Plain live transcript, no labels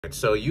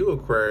So you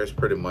Aquarius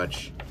pretty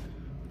much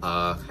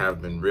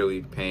have been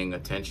really paying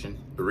attention.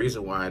 The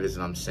reason why it is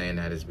that I'm saying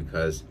that is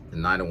because the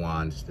Knight of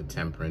Wands, the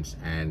Temperance,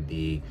 and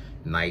the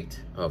Knight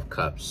of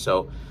Cups.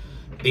 So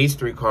these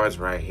three cards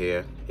right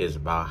here is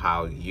about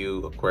how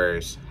you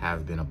Aquarius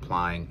have been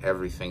applying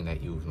everything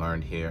that you've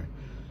learned here.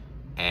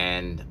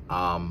 And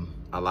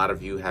a lot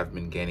of you have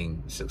been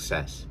gaining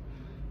success,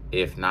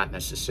 if not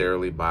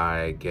necessarily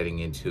by getting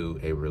into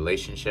a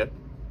relationship,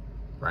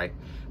 right?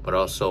 But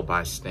also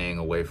by staying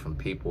away from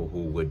people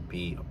who would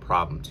be a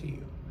problem to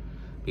you,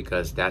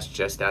 because that's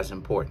just as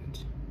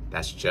important.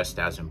 That's just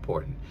as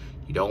important.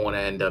 You don't want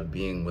to end up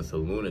being with a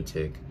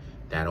lunatic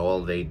that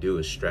all they do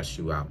is stress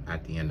you out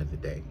at the end of the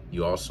day.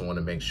 You also want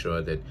to make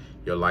sure that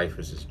your life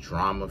is as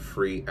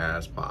drama-free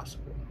as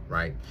possible,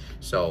 right?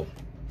 So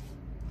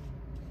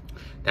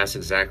that's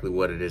exactly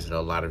what it is that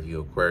a lot of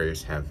you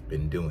Aquarius have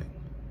been doing.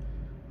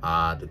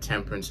 The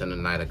Temperance and the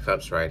Knight of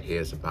Cups right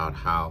here is about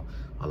how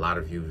a lot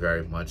of you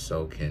very much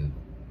so can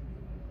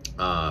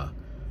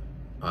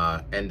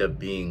end up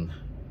being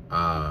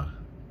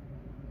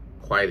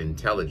quite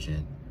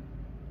intelligent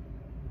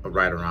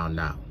right around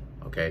now,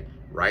 okay?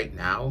 Right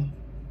now,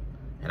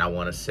 and I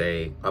want to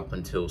say up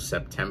until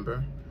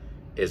September,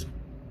 is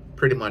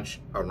pretty much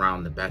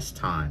around the best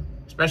time,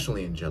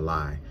 especially in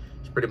July.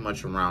 It's pretty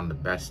much around the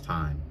best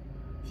time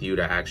for you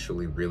to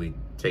actually really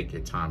take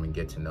your time and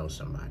get to know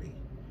somebody,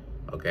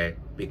 okay?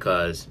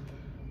 Because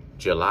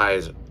July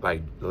is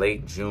like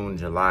late June,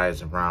 July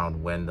is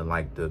around when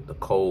the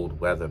cold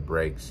weather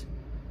breaks,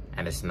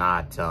 and it's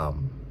not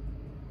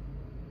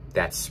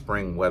that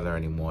spring weather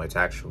anymore. It's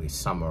actually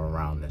summer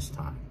around this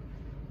time.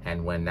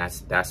 And when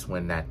that's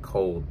when that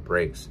cold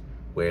breaks,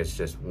 where it's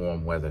just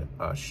warm weather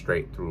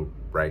straight through,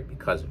 right?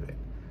 Because of it,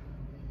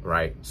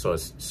 right?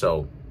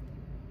 So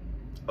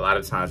a lot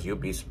of times you'll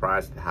be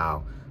surprised at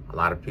how a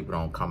lot of people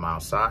don't come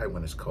outside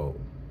when it's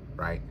cold,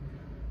 right?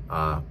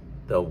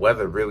 The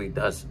weather really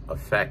does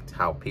affect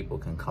how people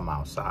can come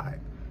outside.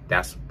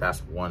 That's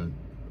one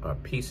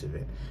piece of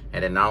it.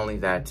 And then not only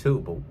that too,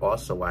 but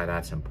also why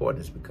that's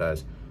important is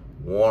because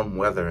warm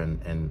weather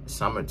in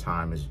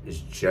summertime is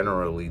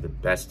generally the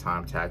best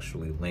time to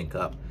actually link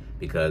up,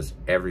 because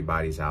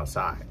everybody's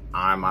outside.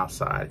 I'm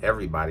outside,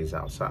 everybody's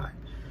outside.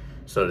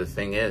 So the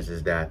thing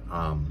is that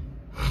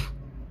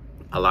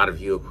a lot of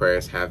you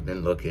Aquarius have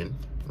been looking,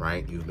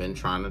 right? You've been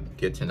trying to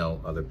get to know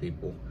other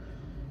people,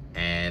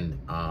 and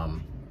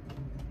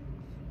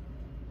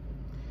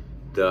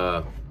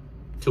the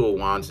Two of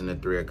Wands and the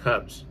Three of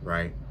Cups,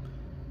 right,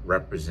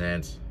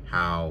 represents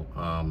how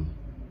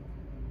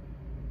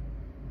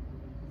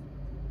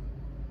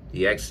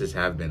the exes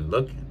have been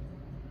looking.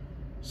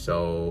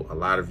 So a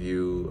lot of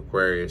you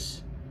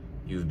Aquarius,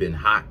 you've been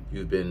hot.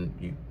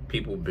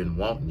 People have been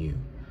wanting you.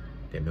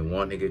 They've been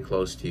wanting to get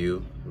close to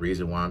you. The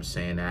reason why I'm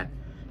saying that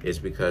is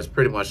because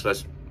pretty much,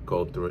 let's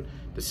go through it.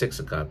 The Six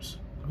of Cups,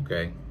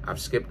 okay? I've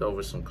skipped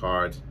over some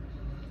cards,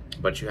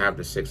 but you have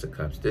the Six of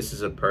Cups. This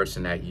is a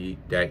person that you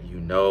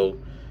know,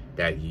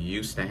 that you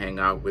used to hang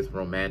out with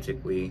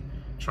romantically,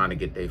 trying to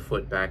get their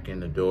foot back in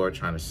the door,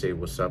 trying to say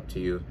what's up to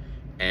you.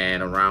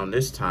 And around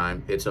this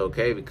time, it's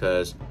okay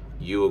because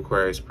you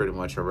Aquarius pretty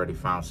much already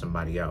found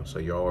somebody else. So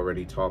you're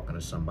already talking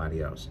to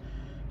somebody else.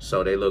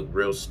 So they look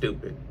real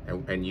stupid.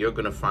 And you're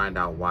going to find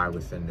out why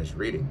within this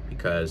reading,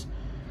 because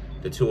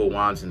the Two of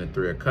Wands and the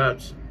Three of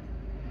Cups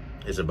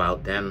is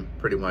about them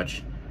pretty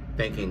much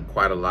thinking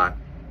quite a lot.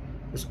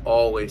 There's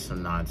always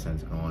some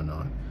nonsense going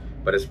on,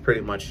 but it's pretty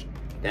much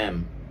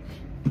them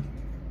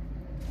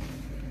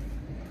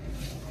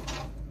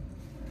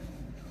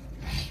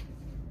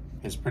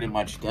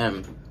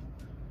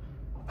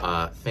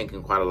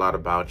thinking quite a lot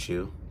about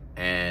you,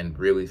 and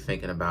really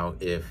thinking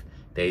about if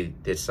they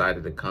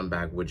decided to come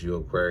back, would you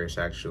Aquarius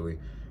actually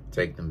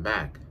take them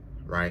back,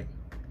 right?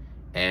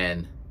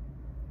 And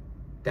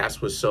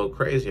that's what's so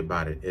crazy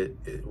about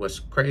it. What's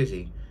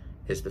crazy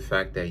is the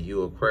fact that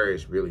you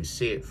Aquarius really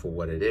see it for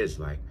what it is.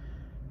 Like,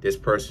 this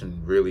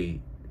person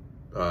really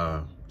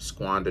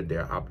squandered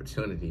their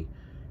opportunity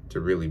to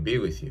really be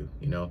with you,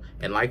 you know?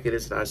 And like it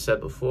is that I said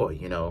before,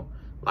 you know,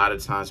 a lot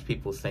of times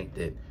people think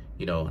that,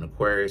 you know, an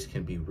Aquarius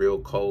can be real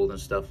cold and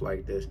stuff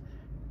like this.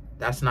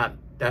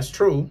 That's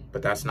true,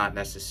 but that's not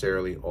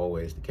necessarily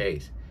always the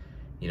case.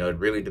 You know, it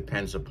really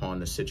depends upon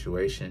the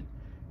situation,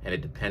 and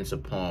it depends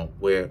upon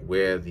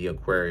where the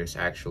Aquarius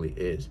actually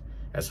is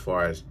as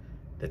far as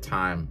the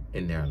time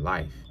in their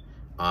life.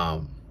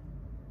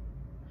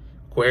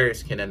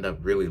 Aquarius can end up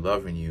really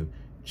loving you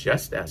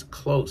just as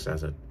close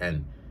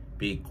and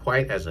be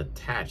quite as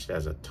attached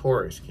as a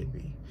Taurus can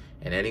be.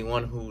 And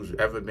anyone who's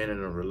ever been in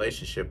a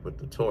relationship with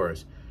the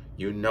Taurus,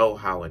 you know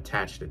how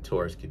attached the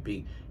Taurus could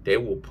be. They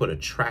will put a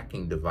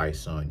tracking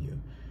device on you.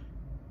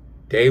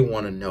 They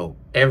want to know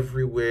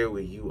everywhere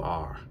where you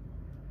are.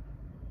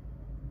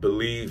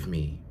 Believe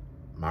me,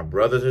 my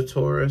brother's a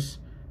Taurus.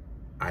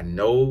 I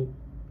know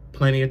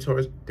plenty of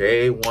Taurus.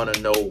 They want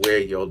to know where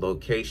your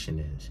location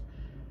is.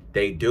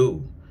 They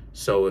do.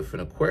 So if an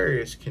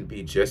Aquarius can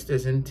be just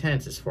as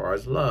intense as far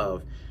as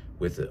love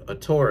with a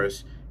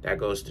Taurus, that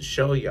goes to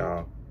show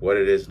y'all what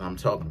it is I'm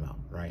talking about,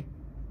 right?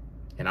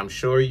 And I'm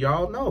sure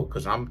y'all know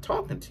because I'm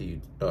talking to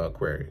you,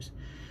 Aquarius.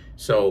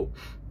 So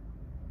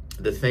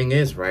the thing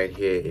is right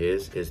here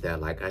is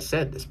that, like I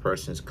said, this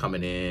person's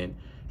coming in,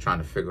 trying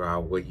to figure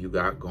out what you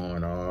got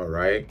going on,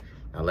 right?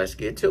 Now let's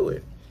get to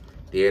it.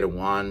 The Eight of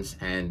Wands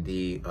and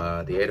the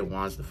Eight of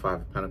Wands, the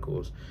Five of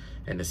Pentacles,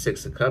 and the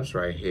Six of Cups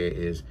right here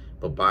is,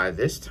 but by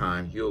this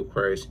time, you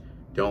Aquarius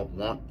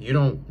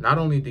not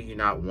only do you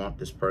not want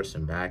this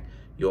person back,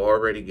 you're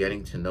already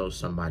getting to know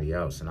somebody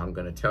else. And I'm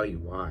going to tell you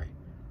why.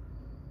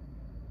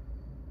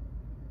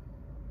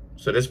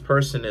 So this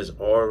person is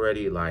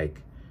already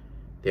like,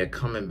 they're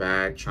coming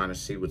back, trying to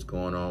see what's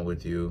going on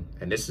with you.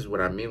 And this is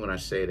what I mean when I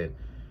say that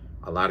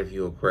a lot of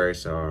you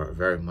Aquarius are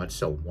very much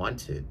so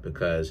wanted,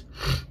 because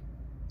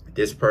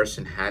this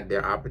person had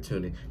their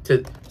opportunity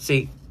to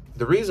see.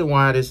 The reason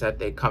why it is that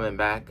they're coming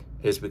back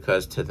is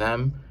because to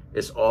them,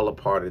 it's all a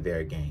part of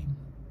their game.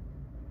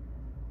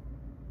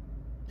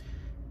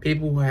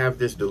 People who have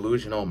this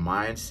delusional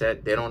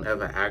mindset, they don't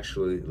ever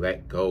actually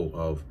let go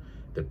of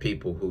the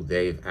people who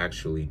they've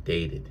actually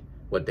dated.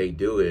 What they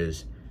do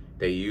is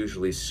they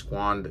usually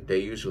squander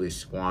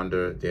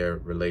their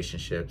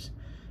relationships.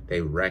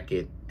 They wreck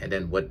it. And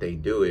then what they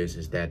do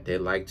is that they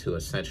like to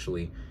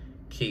essentially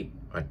keep,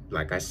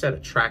 like I said, a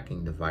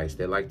tracking device.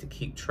 They like to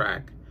keep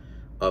track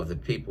of the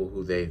people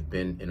who they've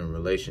been in a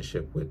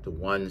relationship with, the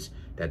ones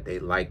that they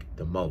like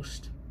the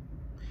most.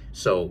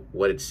 So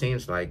what it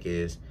seems like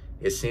is,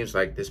 it seems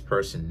like this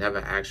person never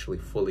actually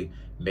fully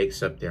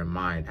makes up their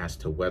mind as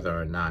to whether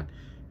or not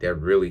they're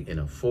really in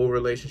a full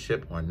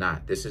relationship or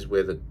not. This is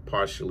where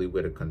partially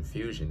where the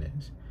confusion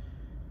is,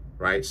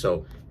 right?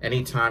 So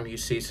anytime you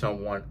see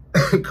someone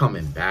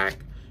coming back,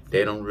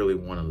 they don't really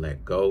want to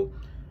let go.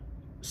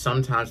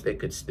 Sometimes they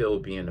could still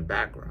be in the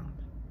background.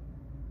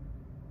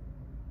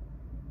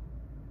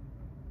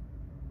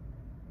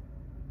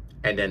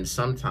 And then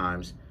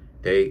sometimes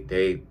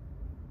they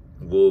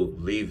will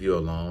leave you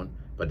alone,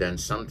 but then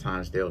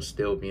sometimes they'll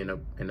still be in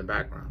the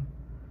background.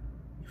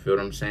 You feel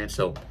what I'm saying?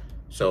 So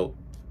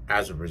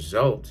as a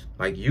result,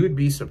 like, you'd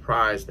be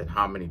surprised at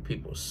how many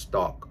people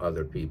stalk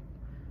other people,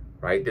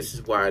 right? This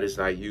is why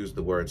I use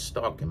the word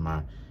stalk in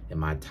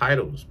my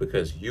titles,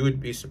 because you would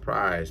be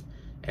surprised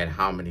at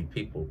how many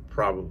people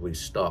probably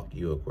stalk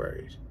you,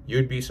 Aquarius.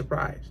 You'd be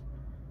surprised.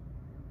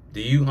 Do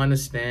you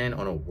understand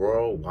on a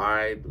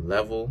worldwide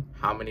level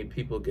how many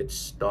people get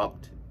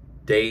stalked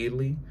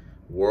daily,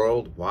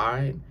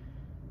 worldwide?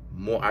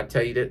 I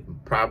tell you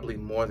that probably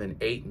more than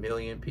 8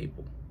 million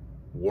people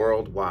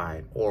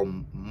worldwide, or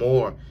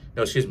more.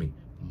 No, excuse me,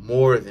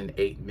 more than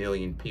 8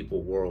 million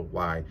people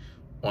worldwide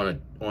on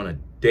a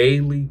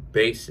daily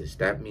basis.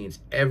 That means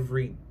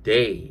every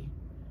day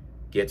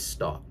gets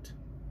stalked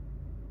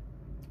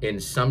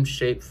in some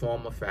shape,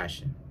 form, or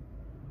fashion.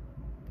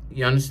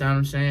 You understand what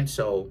I'm saying?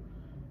 So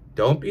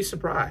don't be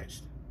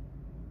surprised.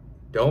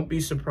 Don't be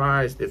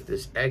surprised if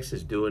this ex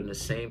is doing the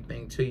same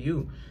thing to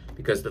you,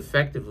 because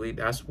effectively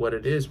that's what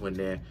it is when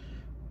they're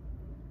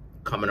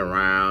coming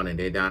around and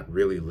they're not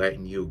really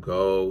letting you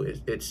go.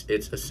 It's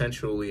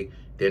essentially,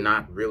 they're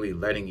not really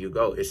letting you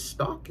go. It's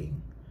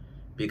stalking,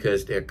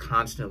 because they're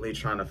constantly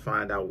trying to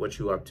find out what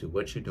you're up to,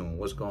 what you're doing,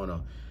 what's going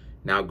on.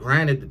 Now,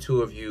 granted, the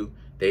two of you,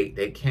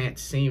 they can't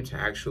seem to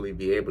actually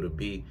be able to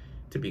be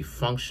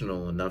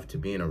functional enough to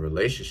be in a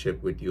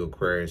relationship with you,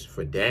 Aquarius,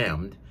 for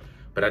damned.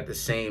 But at the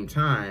same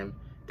time,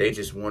 they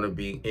just want to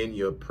be in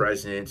your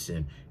presence,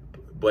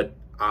 but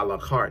a la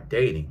carte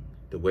dating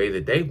the way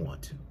that they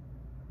want to.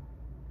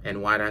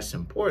 And why that's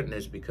important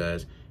is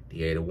because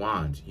the Eight of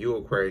Wands, you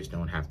Aquarius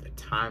don't have the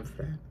time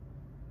for that.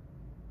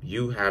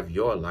 You have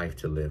your life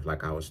to live,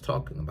 like I was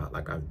talking about,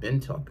 like I've been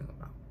talking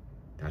about.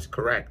 That's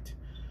correct.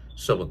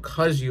 So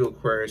because you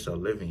Aquarius are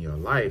living your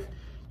life,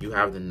 you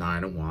have the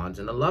Nine of Wands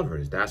and the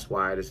Lovers. That's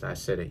why I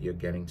said that you're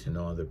getting to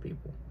know other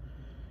people.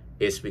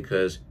 It's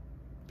because,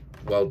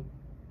 well,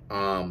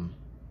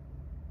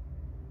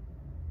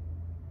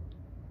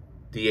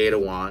 the Eight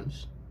of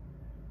Wands,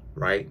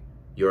 right?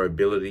 Your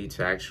ability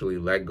to actually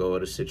let go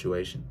of the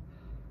situation,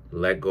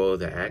 let go of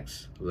the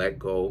ex, let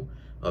go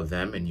of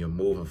them, and you're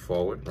moving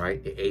forward,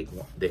 right?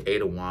 The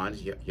Eight of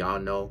Wands, y'all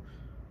know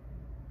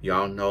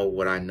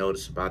what I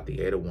noticed about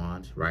the Eight of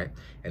Wands, right?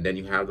 And then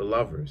you have the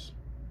Lovers.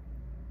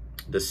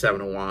 The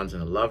Seven of Wands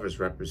and the Lovers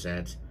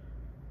represents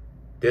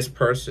this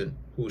person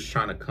who's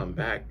trying to come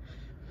back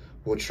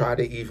will try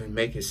to even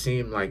make it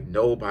seem like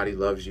nobody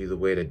loves you the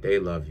way that they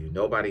love you.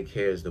 Nobody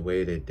cares the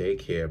way that they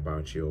care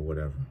about you or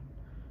whatever.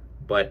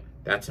 But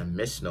that's a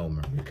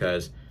misnomer,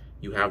 because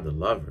you have the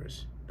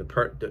Lovers.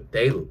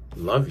 They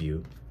love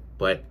you,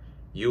 but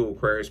you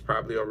Aquarius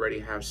probably already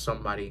have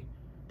somebody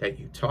that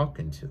you're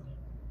talking to.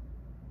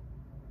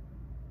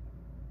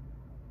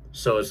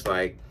 So it's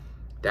like,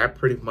 that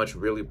pretty much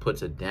really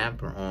puts a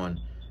damper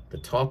on the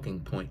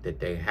talking point that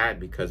they had,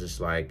 because it's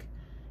like,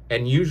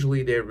 and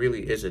usually there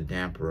really is a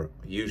damper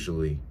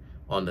usually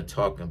on the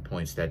talking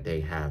points that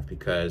they have,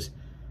 because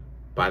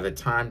by the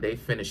time they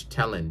finish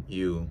telling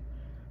you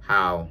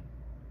how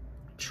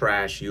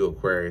trash you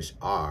Aquarius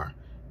are,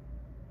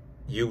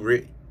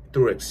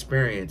 through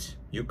experience,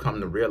 you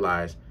come to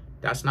realize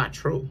that's not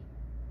true.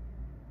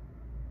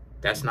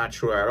 That's not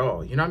true at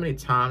all. You know how many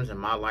times in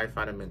my life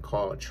I've been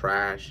called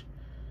trash?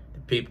 The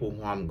people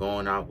who I'm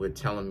going out with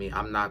telling me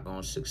I'm not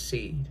going to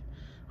succeed.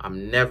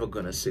 I'm never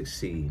going to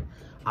succeed.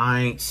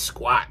 I ain't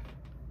squat.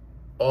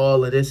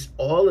 All of this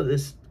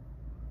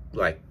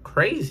like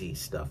crazy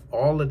stuff.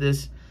 All of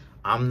this,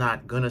 I'm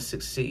not going to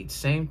succeed.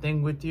 Same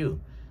thing with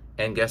you.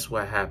 And guess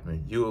what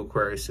happened? You,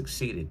 Aquarius,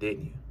 succeeded,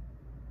 didn't you?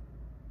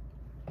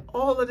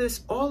 All of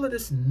this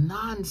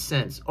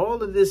nonsense,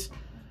 all of this.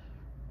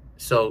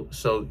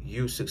 So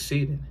you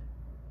succeeded.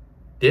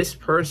 This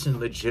person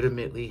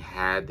legitimately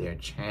had their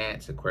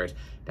chance, Aquarius.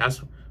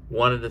 That's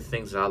one of the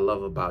things I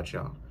love about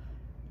y'all.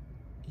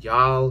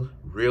 Y'all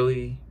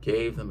really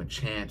gave them a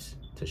chance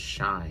to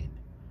shine.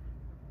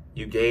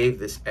 You gave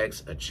this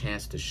ex a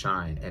chance to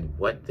shine. And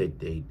what did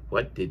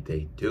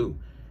they do?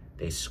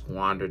 They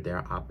squandered their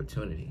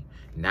opportunity.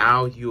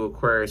 Now you,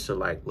 Aquarius, are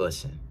like,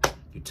 listen,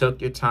 you took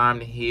your time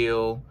to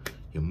heal.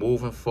 You're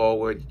moving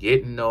forward. You're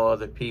getting to know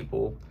other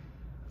people.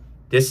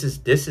 This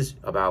is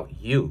about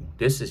you.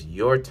 This is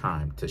your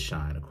time to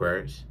shine,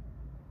 Aquarius.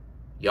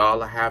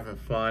 Y'all are having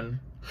fun.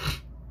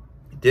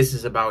 This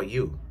is about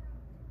you.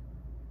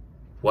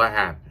 What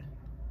happened?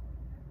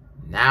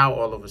 Now,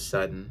 all of a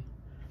sudden,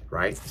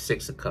 right, the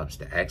Six of Cups,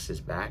 the ex is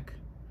back.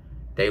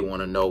 They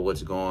want to know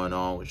what's going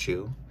on with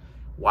you.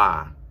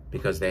 Why?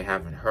 Because they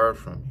haven't heard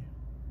from you.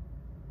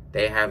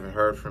 They haven't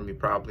heard from you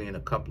probably in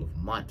a couple of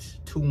months,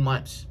 2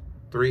 months,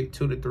 2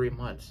 to 3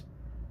 months.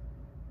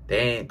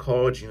 They ain't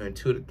called you in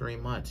 2 to 3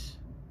 months.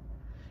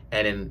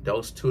 And in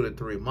those 2 to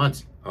 3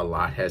 months, a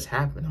lot has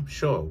happened, I'm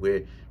sure.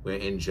 We're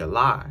in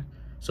July.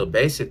 So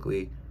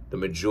basically, the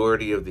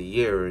majority of the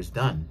year is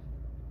done.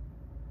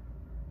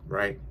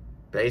 Right?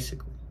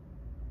 Basically.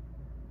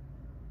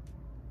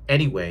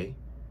 Anyway,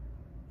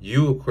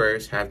 you,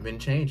 Aquarius, have been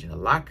changing. A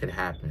lot could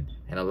happen.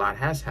 And a lot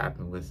has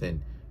happened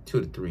within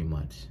 2 to 3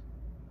 months.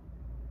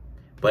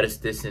 But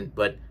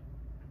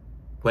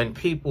when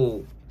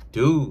people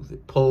do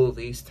pull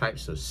these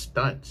types of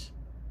stunts,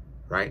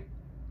 right?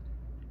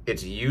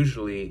 It's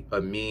usually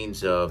a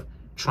means of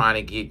trying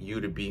to get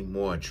you to be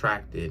more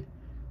attracted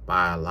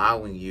by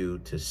allowing you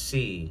to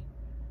see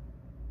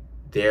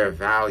their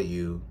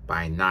value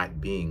by not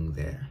being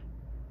there.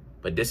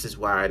 But this is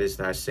why it is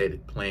that I say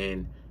that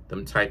playing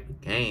them type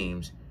of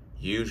games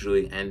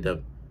usually end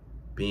up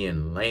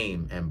being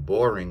lame and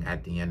boring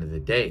at the end of the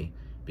day,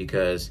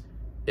 because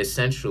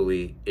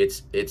essentially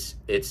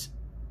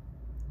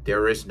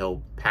there is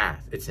no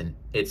path. It's an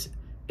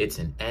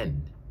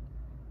end.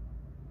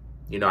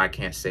 You know, I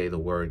can't say the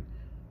word,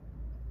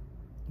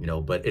 you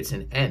know, but it's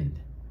an end.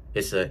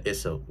 It's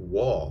a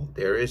wall.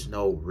 There is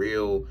no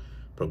real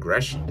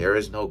progression. There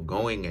is no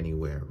going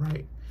anywhere,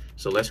 right?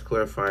 So let's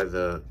clarify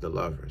the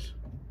Lovers.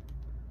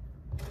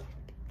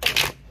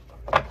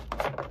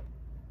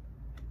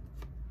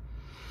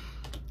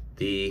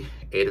 The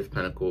Eight of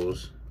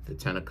Pentacles, the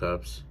Ten of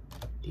Cups,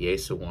 the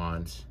Ace of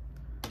Wands,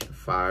 the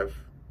Five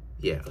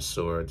of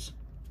Swords.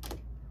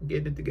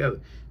 Get it together.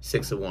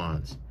 Six of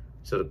Wands.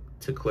 So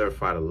to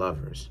clarify the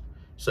Lovers.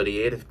 So the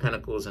Eight of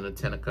Pentacles and the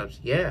Ten of Cups.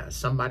 Yeah,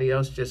 somebody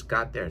else just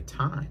got their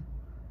time.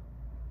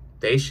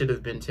 They should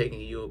have been taking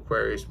you,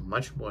 Aquarius,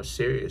 much more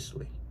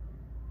seriously.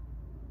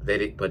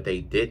 But they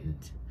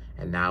didn't.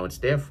 And now it's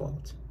their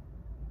fault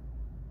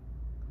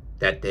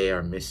that they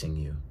are missing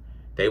you.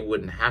 They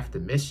wouldn't have to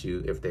miss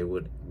you if they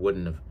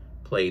wouldn't have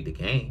played the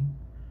game.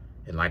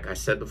 And like I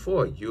said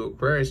before, you,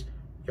 Aquarius,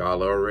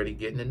 y'all are already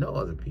getting to know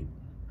other people,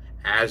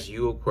 as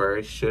you,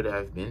 Aquarius, should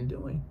have been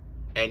doing.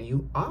 And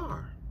you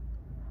are.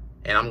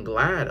 And I'm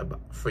glad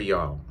for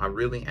y'all. I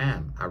really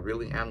am. I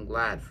really am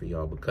glad for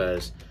y'all,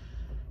 because,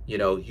 you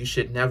know,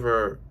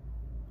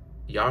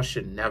 y'all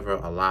should never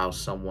allow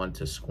someone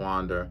to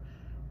squander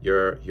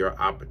your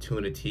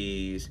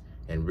opportunities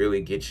and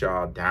really get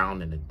y'all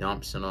down in the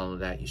dumps and all of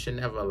that. You should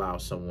never allow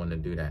someone to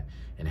do that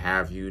and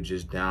have you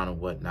just down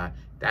and whatnot.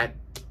 That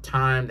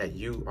time that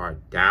you are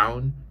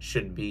down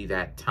should be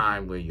that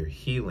time where you're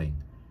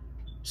healing.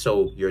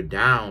 So you're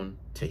down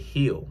to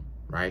heal,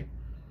 right?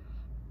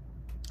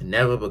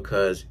 Never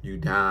because you're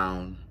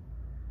down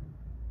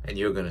and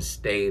you're going to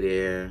stay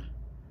there.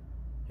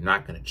 You're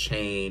not going to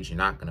change. You're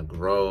not going to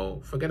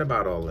grow. Forget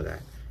about all of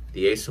that.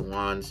 The Ace of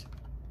Wands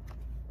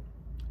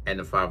and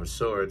the Five of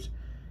Swords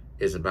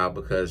is about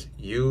because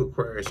you,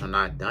 Aquarius, are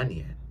not done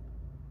yet.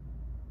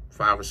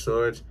 Five of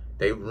Swords,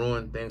 they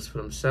ruin things for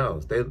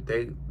themselves. They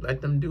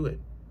let them do it.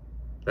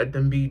 Let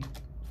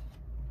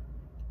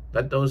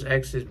those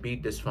exes be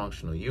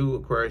dysfunctional. You,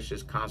 Aquarius,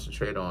 just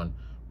concentrate on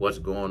what's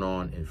going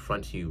on in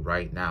front of you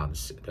right now.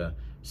 The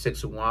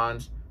Six of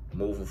Wands,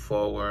 moving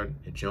forward,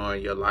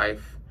 enjoying your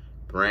life,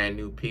 brand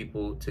new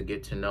people to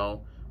get to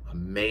know.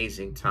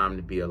 Amazing time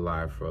to be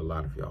alive for a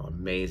lot of y'all.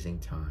 Amazing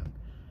time.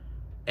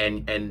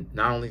 And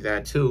not only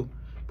that too,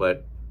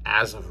 but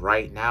as of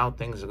right now,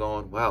 things are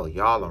going well.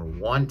 Y'all are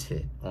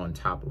wanted on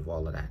top of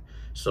all of that.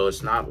 So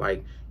it's not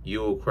like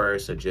you,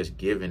 Aquarius, are just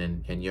giving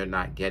and you're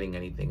not getting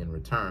anything in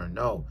return.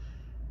 No,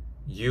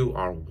 you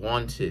are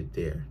wanted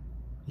there.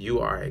 You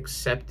are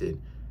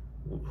accepted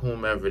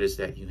whomever it is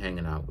that you're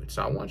hanging out with.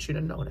 So I want you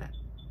to know that.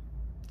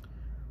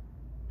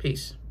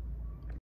 Peace.